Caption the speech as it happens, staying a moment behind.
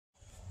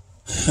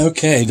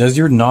Okay, does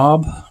your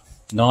knob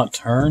not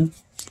turn?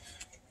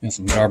 Got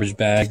some garbage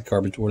bag,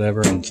 garbage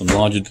whatever, and some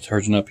laundry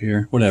detergent up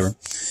here, whatever.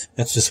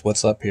 That's just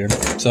what's up here.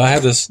 So I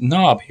have this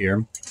knob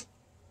here,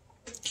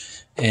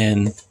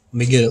 and let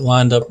me get it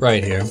lined up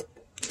right here.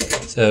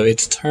 So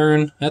it's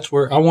turn, that's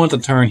where I want to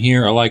turn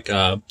here. I like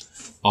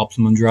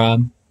optimum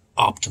drive.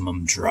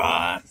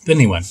 But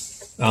anyway,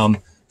 so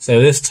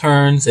this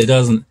turns, it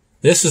doesn't,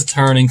 this is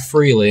turning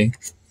freely,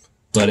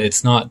 but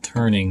it's not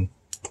turning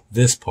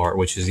this part,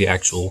 which is the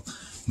actual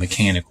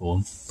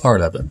mechanical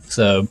part of it.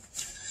 So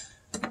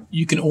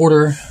you can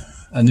order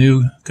a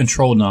new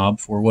control knob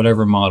for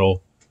whatever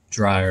model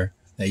dryer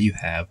that you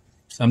have.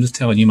 So I'm just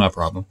telling you my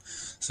problem.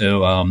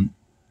 So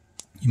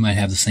you might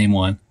have the same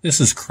one. This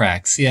is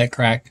cracked. See that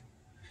crack?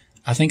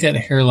 I think that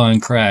hairline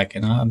crack,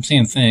 and I'm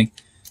saying think,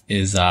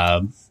 is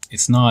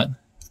it's not.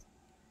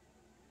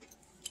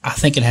 I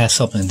think it has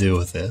something to do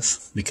with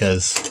this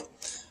because,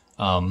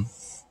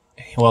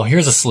 well,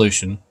 here's a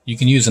solution. You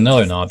can use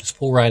another knob. Just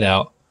pull right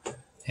out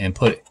and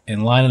put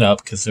and line it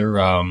up because they're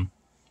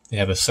they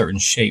have a certain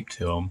shape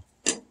to them.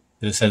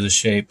 This has a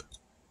shape,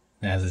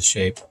 that has a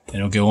shape, and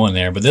it'll go on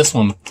there. But this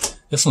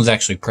one's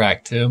actually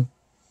cracked too,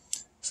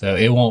 so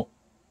it won't.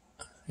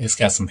 It's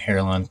got some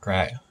hairline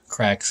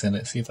cracks in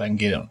it. See if I can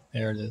get it.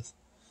 There it is.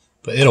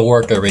 But it'll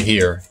work over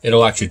here.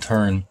 It'll actually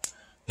turn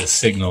the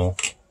signal.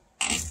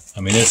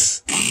 I mean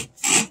this.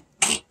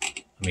 I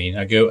mean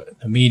I go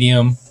a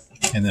medium,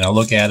 and then I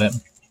look at it.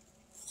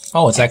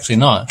 Oh, it's actually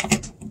not.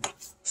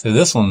 So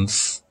this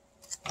one's.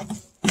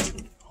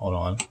 Hold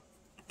on.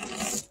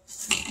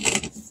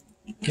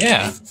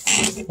 Yeah,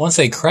 once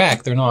they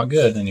crack, they're not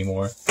good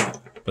anymore.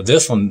 But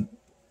this one,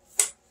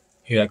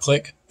 hear that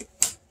click?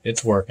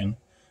 It's working.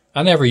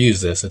 I never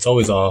use this. It's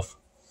always off.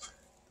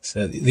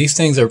 So these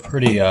things are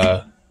pretty,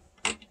 oh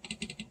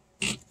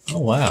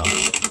wow.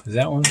 Is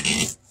that one?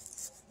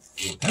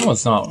 That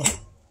one's not.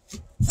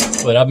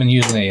 But I've been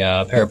using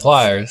a pair of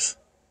pliers.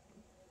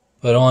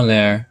 Put on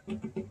there.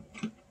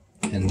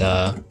 And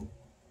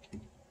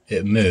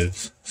it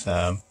moves.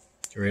 So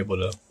you're able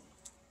to.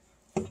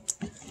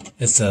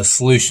 It's a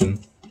solution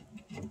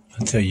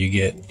until you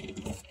get,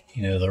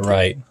 you know, the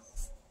right.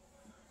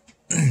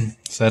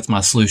 So that's my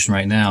solution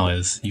right now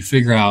is you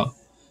figure out,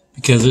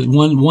 because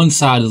one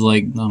side is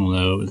like, I don't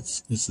know,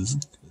 this is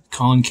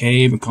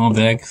concave or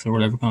convex or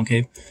whatever,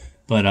 concave.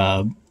 But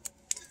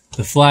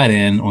the flat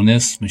end on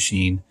this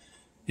machine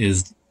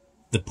is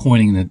the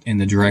pointing in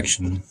the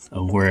direction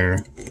of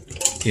where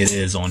it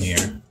is on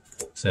here.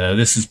 So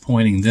this is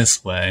pointing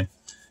this way.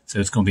 So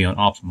it's going to be on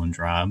optimum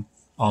drive,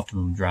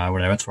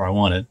 whatever. That's where I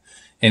want it.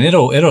 And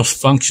it'll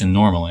function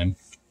normally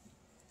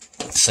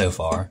so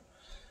far.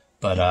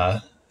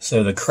 But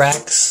so the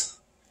cracks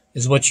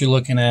is what you're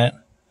looking at.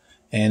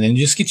 And then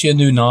just get you a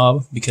new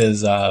knob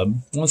because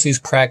once these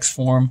cracks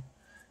form,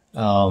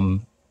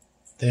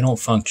 they don't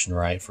function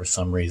right for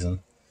some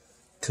reason.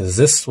 Because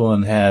this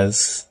one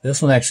actually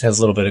has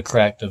a little bit of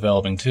crack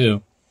developing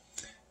too.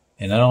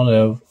 And I don't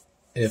know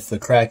if the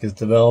crack is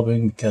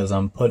developing because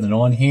I'm putting it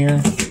on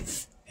here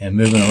and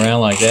moving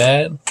around like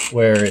that,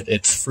 where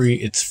it's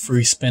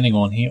free spinning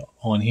on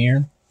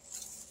here.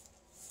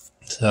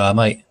 So I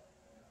might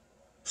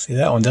see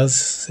that one does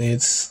see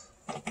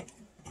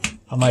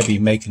I might be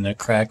making a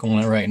crack on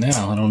it right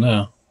now. I don't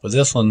know, but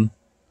this one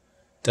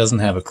doesn't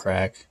have a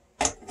crack,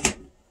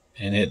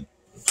 and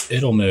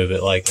it'll move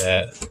it like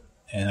that,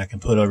 and I can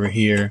put over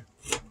here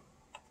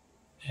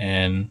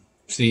and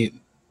see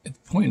it's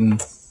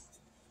pointing.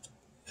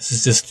 This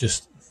is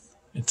just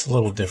it's a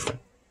little different.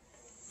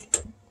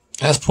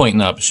 That's pointing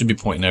up. It should be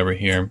pointing over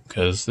here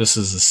because this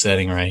is the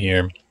setting right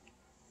here.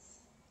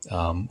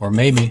 Or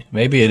maybe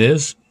it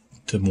is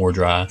to more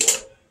dry.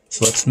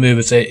 So let's move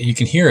it. You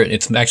can hear it.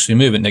 It's actually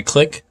moving. That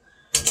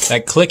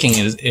clicking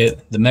is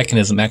the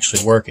mechanism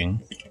actually working,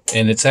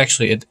 and it's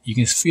actually you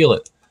can feel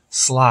it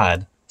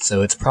slide.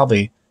 So it's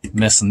probably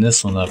messing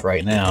this one up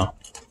right now,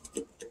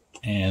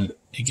 and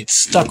it gets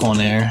stuck on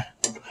there.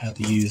 I have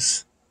to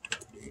use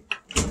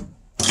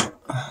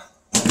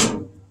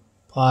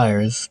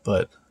pliers,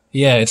 but.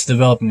 Yeah, it's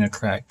developing a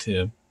crack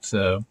too.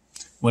 So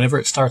whenever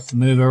it starts to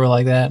move over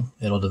like that,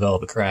 it'll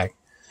develop a crack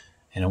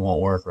and it won't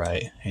work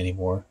right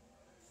anymore.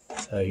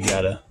 So you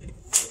gotta,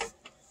 so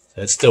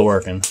it's still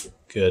working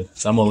good.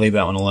 So I'm gonna leave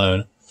that one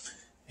alone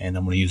and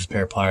I'm gonna use a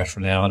pair of pliers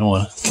for now. I don't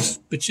wanna,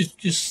 but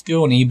just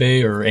go on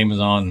eBay or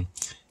Amazon and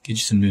get you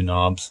some new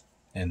knobs,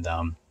 and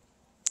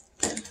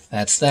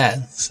that's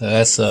that. So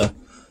that's a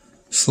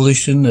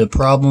solution, the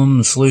problem,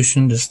 the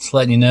solution, just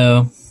letting you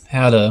know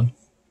how to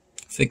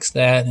fix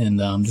that, and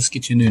just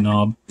get you a new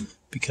knob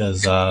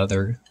because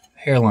their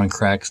hairline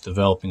cracks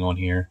developing on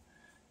here,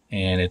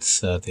 and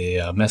it's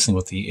messing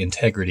with the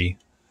integrity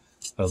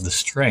of the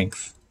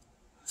strength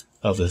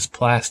of this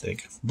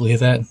plastic. Believe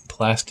that?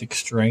 Plastic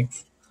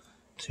strength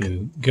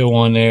to go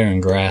on there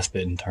and grasp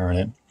it and turn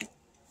it.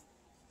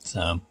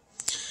 So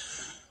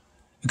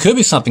it could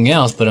be something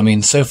else, but I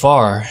mean, so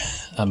far,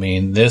 I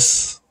mean,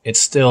 it's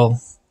still.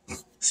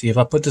 See, if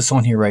I put this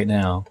on here right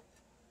now,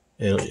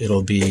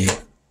 it'll be.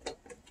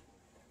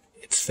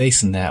 it's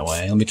facing that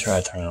way. Let me try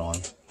to turn it on.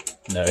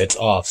 No, it's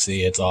off.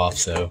 See, it's off.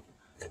 So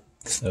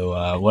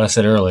what I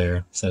said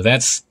earlier. So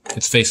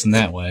it's facing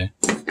that way.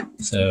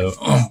 So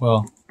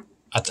well,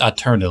 I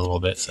turned it a little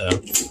bit. So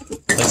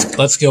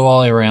let's go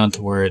all the way around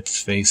to where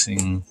it's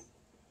facing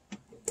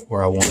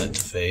where I want it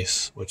to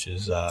face, which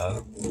is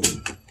right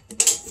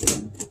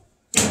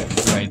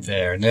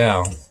there.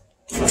 Now,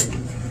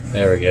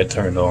 there we go.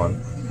 Turned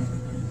on.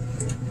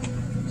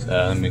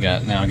 So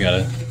now I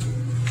gotta.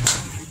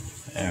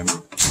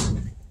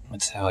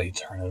 That's how you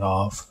turn it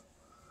off.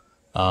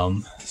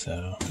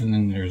 So, and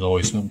then there's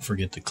always, don't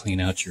forget to clean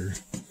out your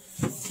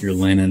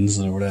linens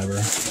or whatever.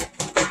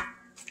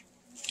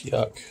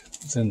 Yuck,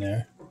 what's in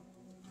there?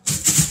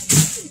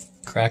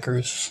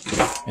 Crackers.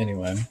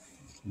 Anyway,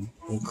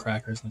 little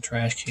crackers in the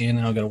trash can.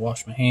 Now I gotta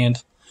wash my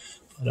hands.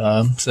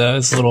 But so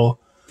it's a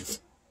little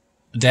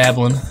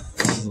dabbling.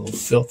 It's a little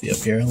filthy up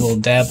here. A little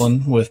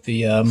dabbling with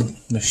the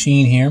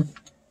machine here.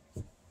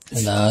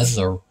 And this is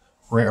a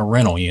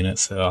rental unit,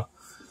 so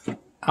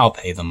I'll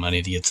pay the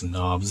money to get some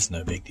knobs. It's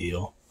no big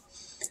deal.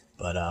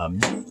 But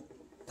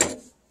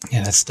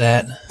yeah, that's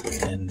that.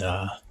 And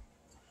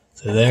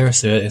so there,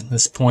 so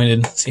it's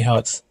pointed. See how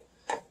it's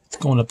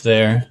going up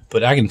there,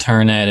 but I can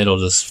turn that. It'll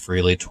just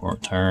freely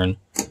turn,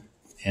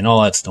 and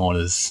all that's doing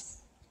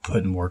is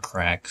putting more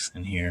cracks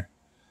in here.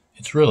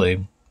 It's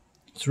really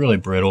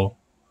brittle.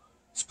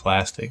 It's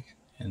plastic,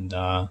 and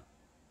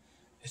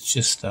it's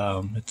just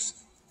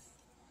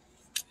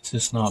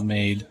not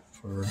made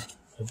for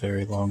a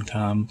very long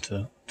time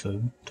to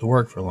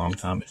work for a long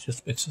time.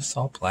 It's just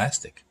all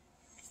plastic.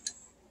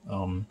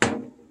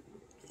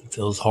 It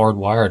feels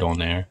hardwired on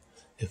there.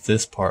 If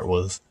this part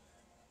was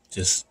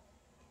just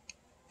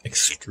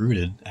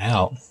extruded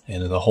out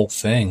and the whole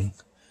thing,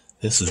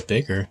 this is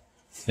bigger,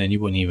 then you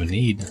wouldn't even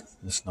need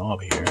this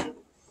knob here.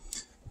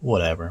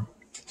 Whatever.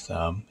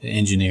 So the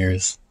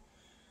engineers,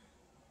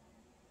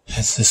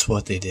 that's just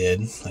what they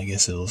did. I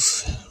guess it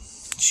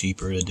was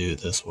cheaper to do it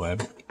this way.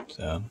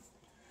 So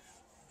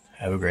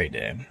have a great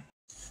day.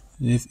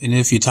 And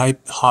if you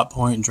type hot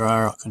point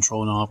dryer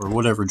control knob or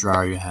whatever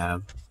dryer you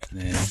have,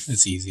 then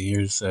it's easy.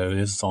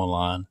 It's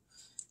online.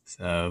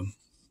 So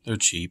they're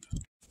cheap.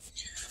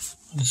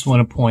 I just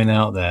want to point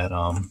out that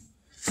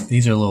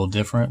these are a little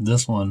different.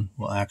 This one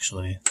will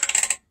actually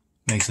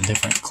makes a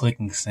different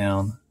clicking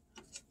sound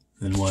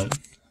than what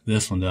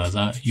this one does.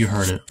 You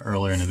heard it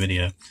earlier in the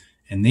video.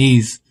 And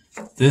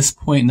this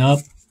pointing up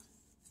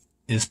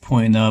is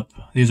pointing up.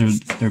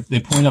 They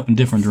point up in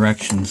different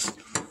directions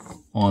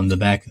on the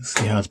back.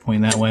 See how it's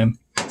pointing that way?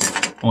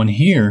 On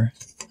here,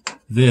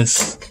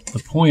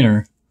 the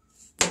pointer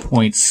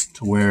points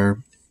to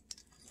where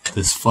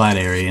this flat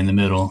area in the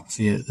middle.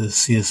 See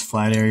this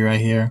flat area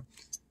right here?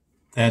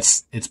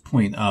 It's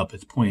pointing up.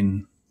 It's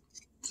pointing.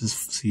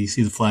 Just you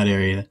see the flat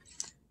area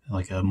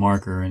like a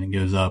marker, and it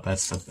goes up.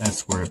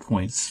 That's where it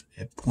points.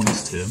 It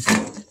points to.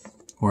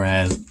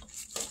 Whereas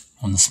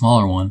on the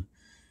smaller one,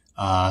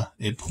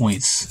 it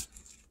points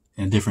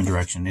in a different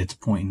direction. It's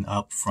pointing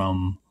up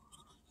from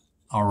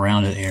a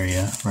rounded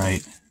area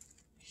right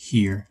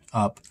here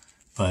up.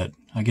 But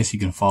I guess you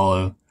can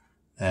follow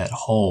that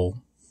hole,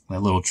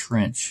 that little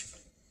trench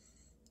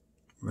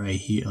right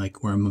here,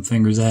 like where my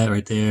finger's at,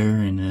 right there,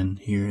 and then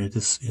here.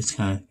 It's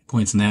kind of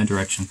points in that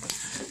direction.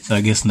 So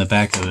I guess in the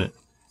back of it,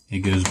 it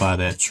goes by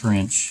that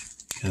trench,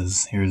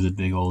 because here's a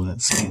big old,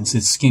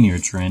 it's skinnier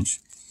trench,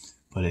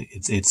 but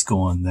it's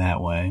going that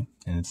way,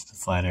 and it's the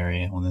flat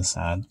area on this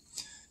side.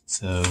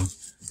 So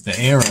the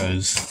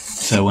arrows.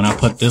 So when I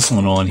put this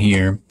one on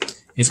here,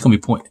 it's gonna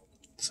be pointing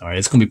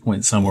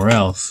somewhere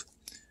else.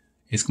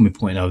 It's gonna be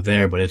pointing over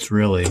there, but it's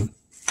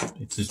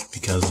just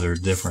because they're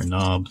different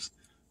knobs.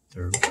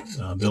 They're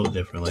built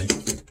differently.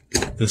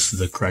 This is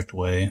the correct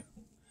way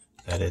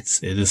that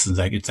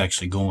it's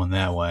actually going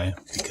that way,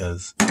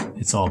 because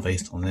it's all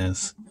based on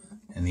this,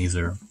 and these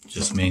are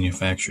just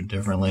manufactured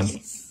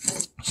differently.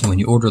 So when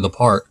you order the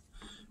part,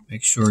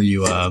 make sure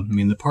you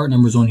the part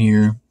number's on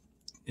here.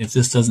 If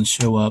this doesn't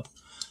show up,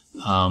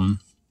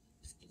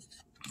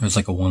 there's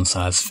like a one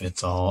size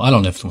fits all. I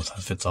don't know if it's one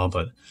size fits all,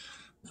 but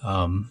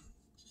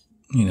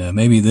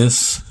maybe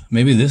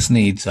this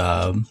needs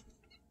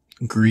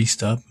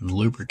greased up and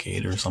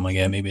lubricated or something like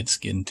that. Maybe it's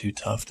getting too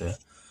tough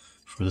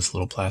for this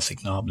little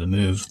plastic knob to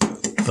move.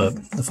 But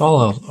if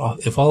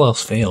all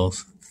else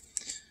fails,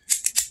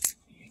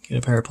 get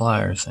a pair of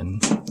pliers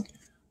and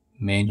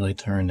manually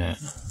turn that.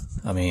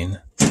 I mean,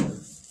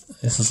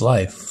 this is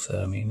life.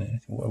 So I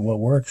mean, what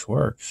works.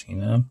 You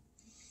know,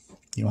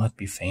 you don't have to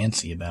be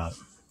fancy about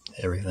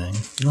everything.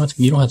 You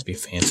don't have to be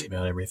fancy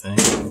about everything.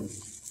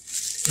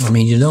 I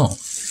mean, you don't.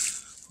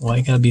 Why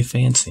you gotta be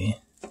fancy?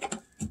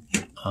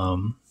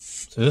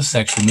 So this is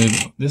actually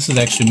moving. This is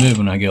actually moving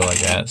when I go like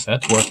that. So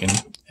that's working.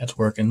 That's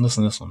working.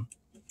 Listen to this one.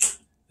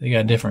 They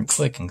got different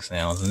clicking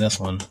sounds, and this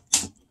one,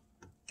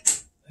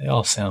 they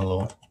all sound a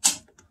little.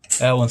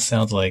 That one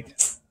sounds like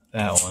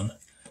that one.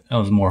 That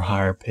one's more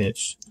higher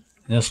pitched.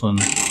 And this one,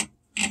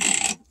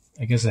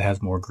 I guess it has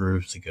more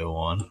grooves to go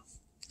on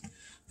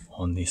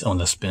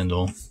the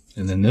spindle.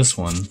 And then this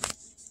one,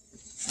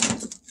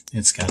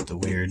 it's got the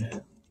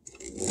weird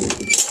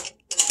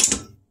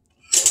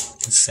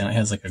sound. It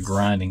has like a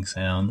grinding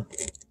sound,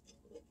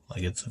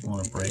 like it's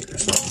going to break or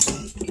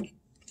something.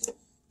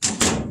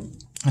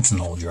 It's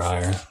an old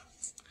dryer.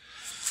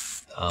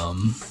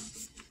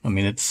 I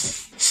mean,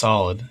 it's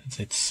solid.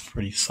 It's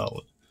pretty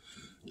solid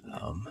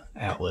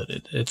outlet.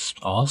 It's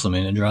awesome,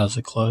 and it dries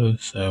the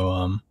clothes.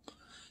 So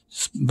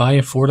just buy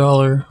a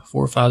 $4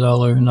 or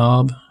 $5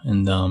 knob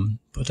and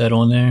put that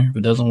on there. If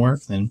it doesn't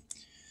work, then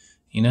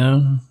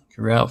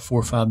you're out $4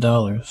 or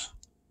 $5.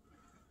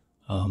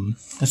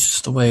 That's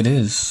just the way it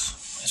is.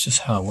 That's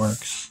just how it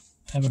works.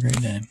 Have a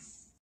great day.